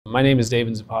My name is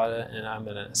David Zapata, and I'm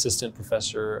an assistant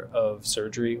professor of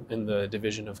surgery in the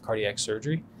Division of Cardiac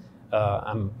Surgery.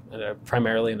 I'm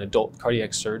primarily an adult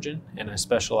cardiac surgeon, and I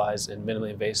specialize in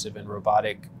minimally invasive and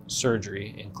robotic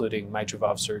surgery, including mitral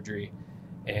valve surgery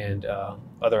and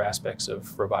other aspects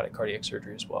of robotic cardiac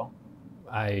surgery as well.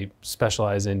 I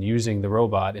specialize in using the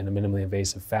robot in a minimally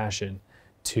invasive fashion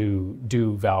to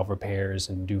do valve repairs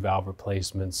and do valve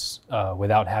replacements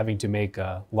without having to make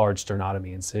a large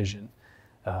sternotomy incision.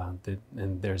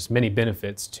 And there's many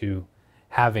benefits to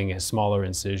having a smaller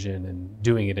incision and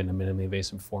doing it in a minimally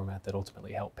invasive format that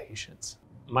ultimately help patients.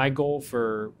 My goal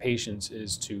for patients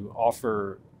is to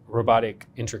offer robotic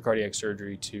intracardiac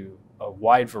surgery to a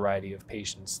wide variety of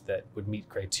patients that would meet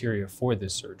criteria for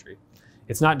this surgery.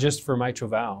 It's not just for mitral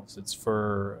valves, it's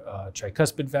for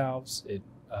tricuspid valves, it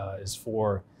is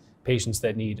for patients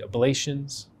that need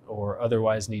ablations or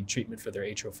otherwise need treatment for their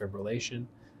atrial fibrillation.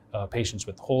 Patients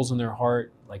with holes in their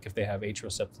heart, like if they have atrial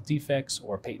septal defects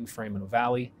or patent foramen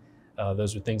ovale,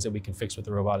 those are things that we can fix with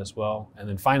the robot as well. And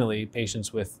then finally,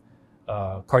 patients with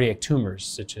cardiac tumors,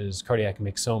 such as cardiac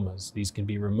myxomas. These can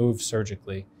be removed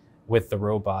surgically with the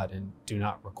robot and do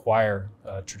not require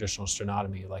traditional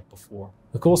sternotomy like before.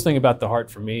 The coolest thing about the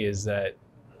heart for me is that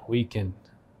we can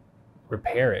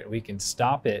repair it, we can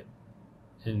stop it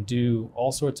and do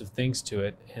all sorts of things to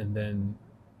it, and then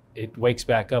it wakes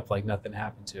back up like nothing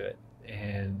happened to it,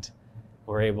 and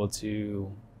we're able to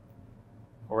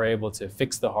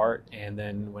fix the heart, and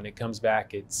then when it comes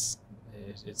back, it's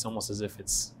almost as if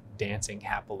it's dancing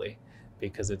happily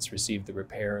because it's received the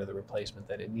repair or the replacement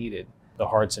that it needed. The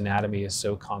heart's anatomy is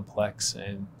so complex,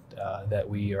 and that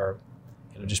we are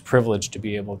just privileged to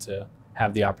be able to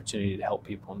have the opportunity to help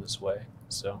people in this way.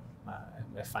 So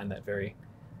I find that very,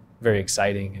 very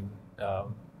exciting,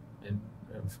 and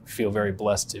feel very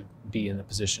blessed to be in the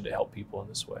position to help people in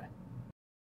this way.